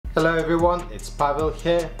Hello everyone, it's Pavel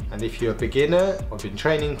here, and if you're a beginner or been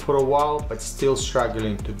training for a while but still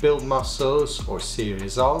struggling to build muscles or see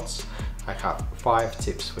results, I have 5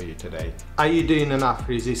 tips for you today. Are you doing enough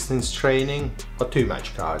resistance training or too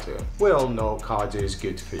much cardio? We all know cardio is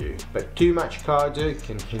good for you, but too much cardio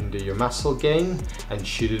can hinder your muscle gain and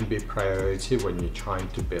shouldn't be priority when you're trying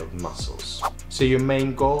to build muscles. So your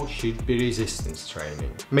main goal should be resistance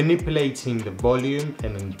training. Manipulating the volume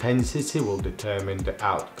and intensity will determine the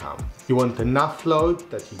outcome. You want enough load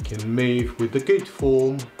that you can move with a good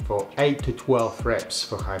form for 8 to 12 reps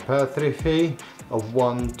for hypertrophy or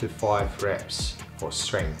 1 to 5 reps for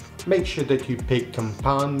strength. Make sure that you pick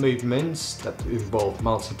compound movements that involve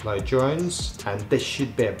multiple joints, and this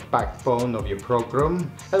should be a backbone of your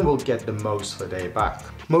program and will get the most for their back.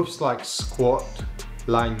 Moves like squat,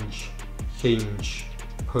 lunge, hinge,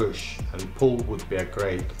 push and pull would be a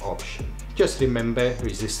great option. Just remember,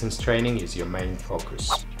 resistance training is your main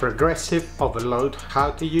focus. Progressive overload,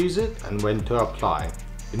 how to use it and when to apply.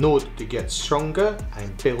 In order to get stronger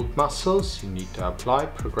and build muscles, you need to apply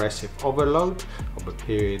progressive overload over a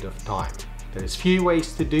period of time. There's few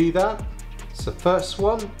ways to do that. So first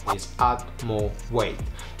one is add more weight.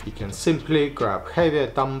 You can simply grab heavier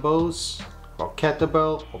dumbbells or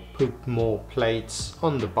kettlebell or put more plates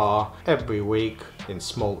on the bar every week in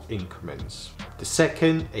small increments. The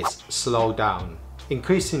second is slow down.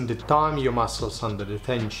 Increasing the time your muscles under the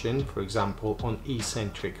tension, for example on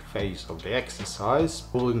eccentric phase of the exercise,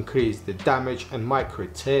 will increase the damage and micro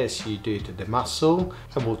tears you do to the muscle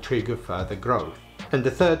and will trigger further growth. And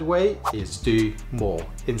the third way is do more.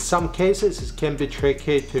 In some cases it can be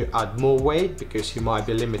tricky to add more weight because you might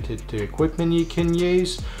be limited to equipment you can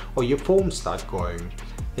use or your form start going.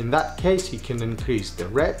 In that case you can increase the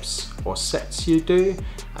reps or sets you do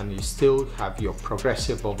and you still have your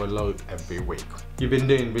progressive overload every week. You've been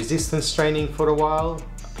doing resistance training for a while,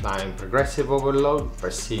 applying progressive overload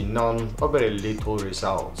but see none or very little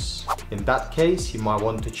results. In that case, you might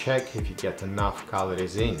want to check if you get enough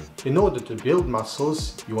calories in. In order to build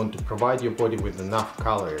muscles, you want to provide your body with enough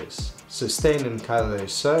calories. Sustaining calorie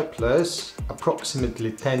surplus,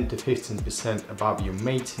 approximately 10 to 15% above your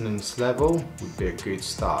maintenance level, would be a good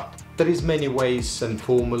start. There is many ways and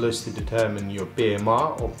formulas to determine your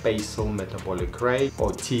BMR or basal metabolic rate or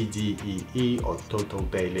TDEE or total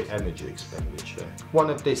daily energy expenditure. One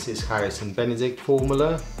of this is Harrison-Benedict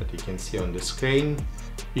formula that you can see on the screen.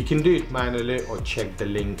 You can do it manually or check the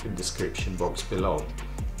link in the description box below.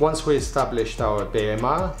 Once we established our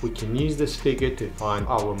BMR, we can use this figure to find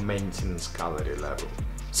our maintenance calorie level.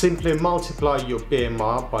 Simply multiply your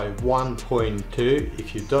BMR by 1.2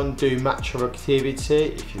 if you don't do much of activity,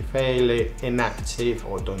 if you're fairly inactive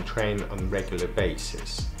or don't train on a regular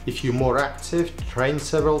basis. If you're more active, train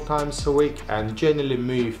several times a week and generally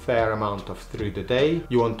move fair amount of through the day,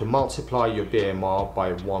 you want to multiply your BMR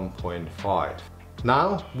by 1.5.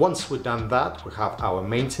 Now, once we've done that, we have our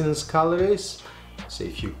maintenance calories. So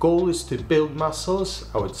if your goal is to build muscles,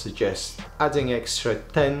 I would suggest adding extra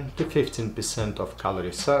 10 to 15% of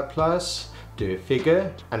calorie surplus to a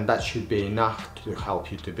figure, and that should be enough to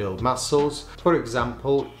help you to build muscles. For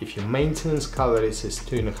example, if your maintenance calories is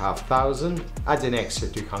 2,500, adding extra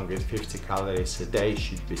 250 calories a day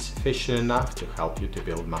should be sufficient enough to help you to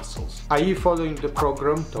build muscles. Are you following the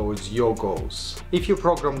program towards your goals? If your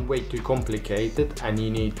program is way too complicated and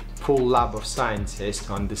you need full lab of scientists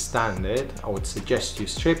to understand it, I would suggest you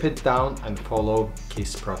strip it down and follow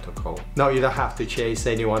KISS protocol. No, you don't have to chase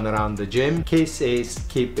anyone around the gym. KISS is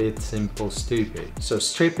keep it simple, stupid. So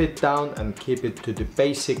strip it down and keep it to the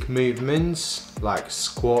basic movements like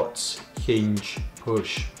squats, hinge,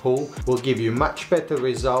 push, pull will give you much better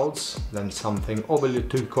results than something overly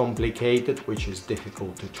too complicated which is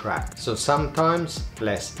difficult to track. So sometimes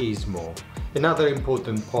less is more. Another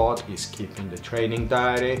important part is keeping the training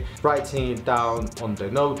diary. Writing it down on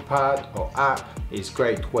the notepad or app is a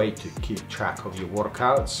great way to keep track of your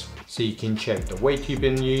workouts, so you can check the weight you've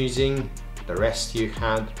been using, the rest you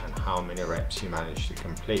had and how many reps you managed to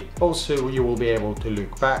complete. Also, you will be able to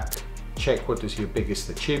look back, check what is your biggest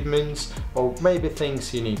achievements or maybe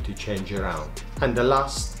things you need to change around. And the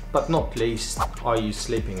last but not least, are you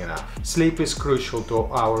sleeping enough? Sleep is crucial to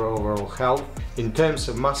our overall health. In terms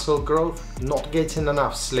of muscle growth, not getting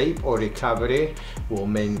enough sleep or recovery will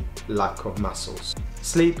mean lack of muscles.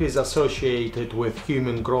 Sleep is associated with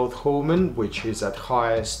human growth hormone, which is at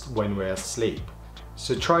highest when we're asleep.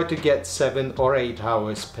 So try to get 7 or 8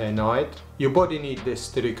 hours per night. Your body needs this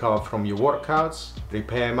to recover from your workouts,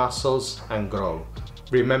 repair muscles and grow.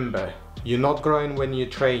 Remember, you're not growing when you're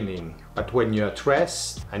training. but when you're at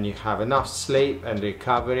rest and you have enough sleep and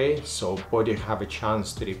recovery, so body have a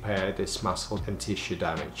chance to repair this muscle and tissue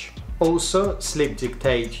damage. Also, sleep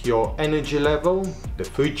dictates your energy level, the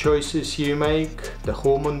food choices you make, the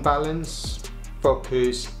hormone balance,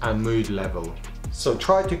 focus and mood level. So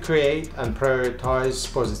try to create and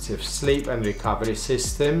prioritize positive sleep and recovery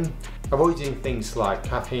system, avoiding things like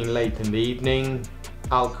caffeine late in the evening,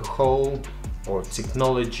 alcohol or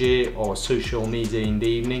technology or social media in the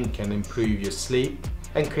evening can improve your sleep,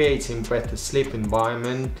 and creating better sleep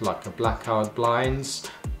environment like a blackout blinds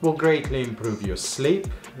will greatly improve your sleep,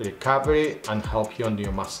 recovery and help you on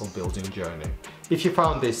your muscle building journey. If you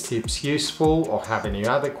found these tips useful or have any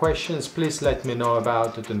other questions, please let me know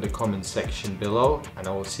about it in the comment section below, and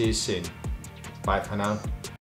I will see you soon. Bye for now.